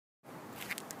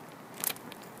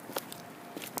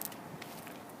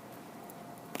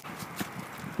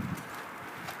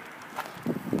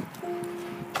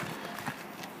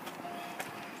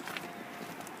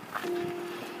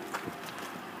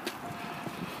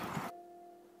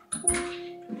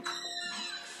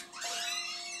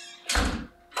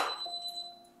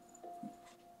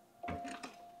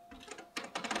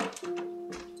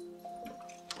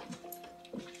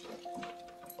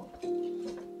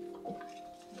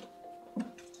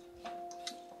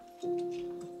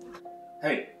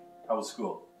Hey, how was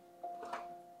school?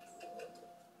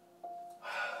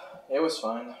 It was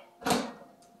fine.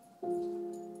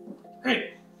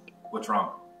 Hey, what's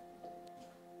wrong?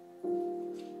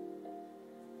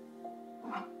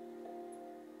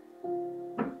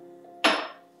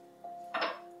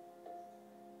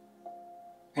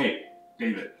 Hey,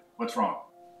 David, what's wrong?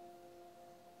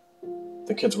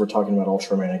 The kids were talking about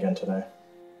Ultraman again today.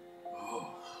 Oh.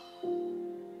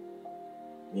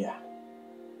 Yeah.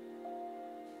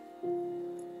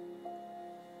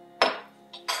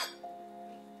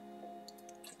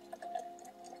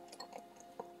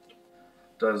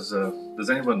 Does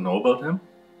anyone know about him?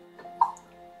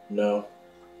 No.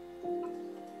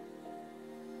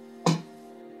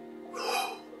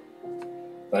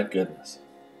 Thank goodness.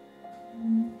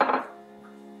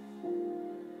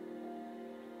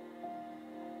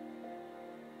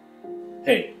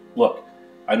 Hey, look,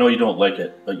 I know you don't like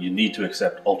it, but you need to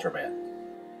accept Ultraman.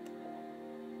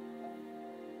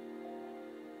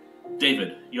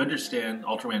 David, you understand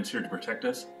Ultraman's here to protect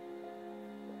us?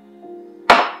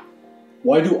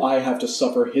 Why do I have to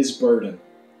suffer his burden?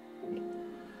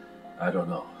 I don't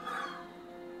know.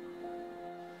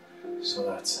 So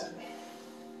that's it.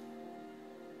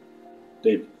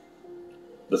 David,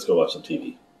 let's go watch some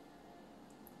TV.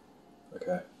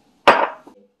 Okay.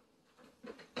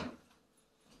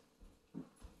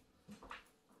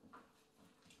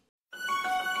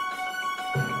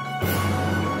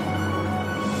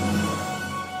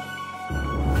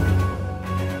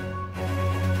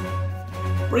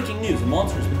 Breaking news, a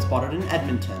monster has been spotted in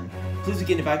Edmonton. Please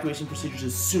begin evacuation procedures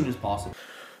as soon as possible.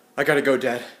 I gotta go,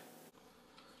 Dad.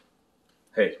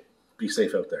 Hey, be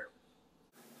safe out there.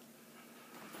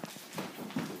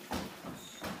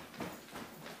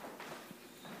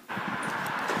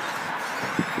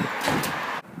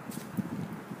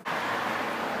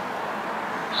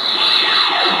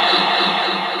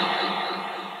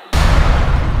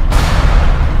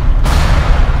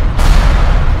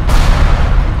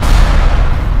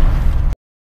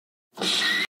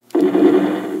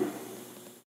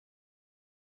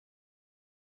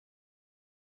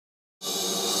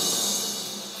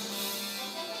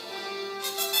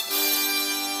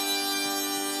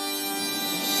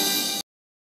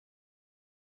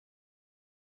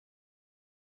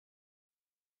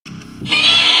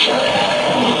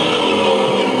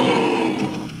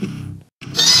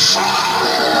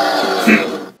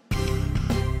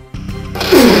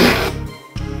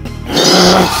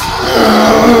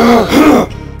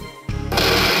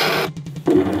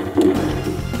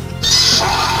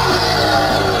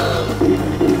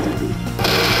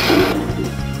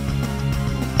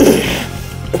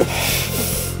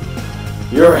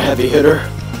 You're a heavy hitter.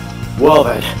 Well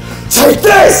then, take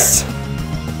this!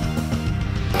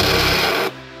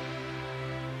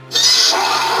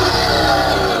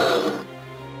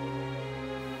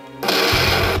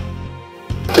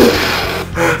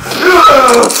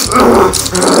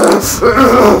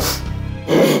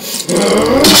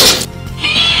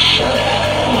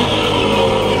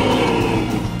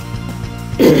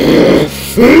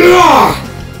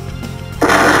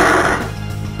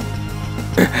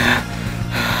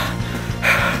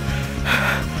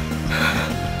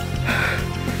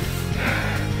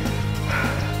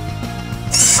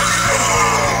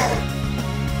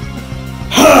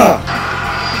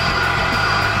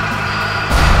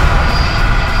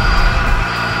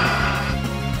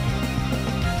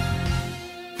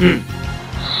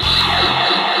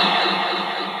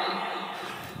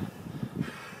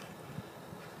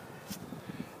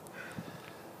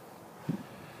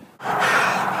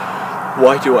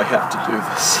 Why do I have to do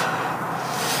this?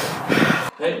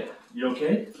 Hey, you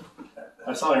okay?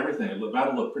 I saw everything. The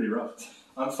battle looked pretty rough.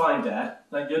 I'm fine, Dad.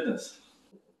 Thank goodness.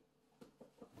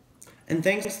 And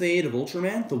thanks to the aid of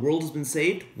Ultraman, the world has been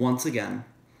saved once again.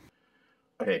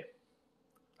 Hey,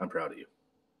 I'm proud of you.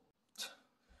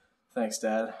 Thanks,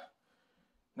 Dad.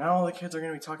 Now all the kids are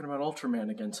going to be talking about Ultraman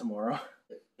again tomorrow.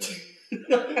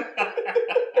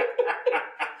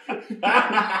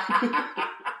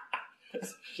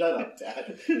 Shut up,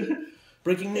 Dad.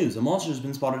 Breaking news, a monster has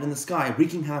been spotted in the sky,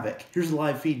 wreaking havoc. Here's a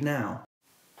live feed now.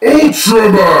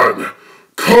 Ultraman!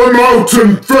 Come out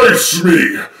and face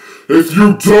me! If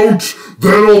you don't,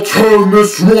 then I'll turn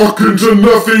this rock into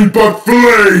nothing but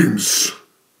flames!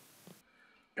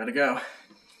 Gotta go.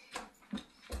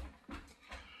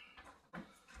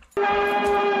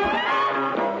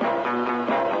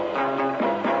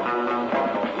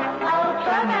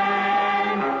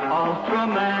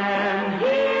 Ultraman,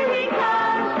 here he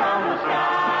comes from the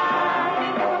sky.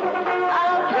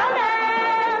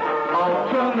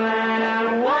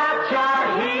 Ultraman, watch our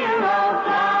hero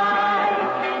fly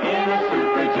in a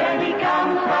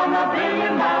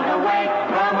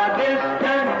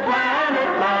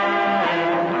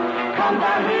comes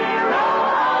our hero.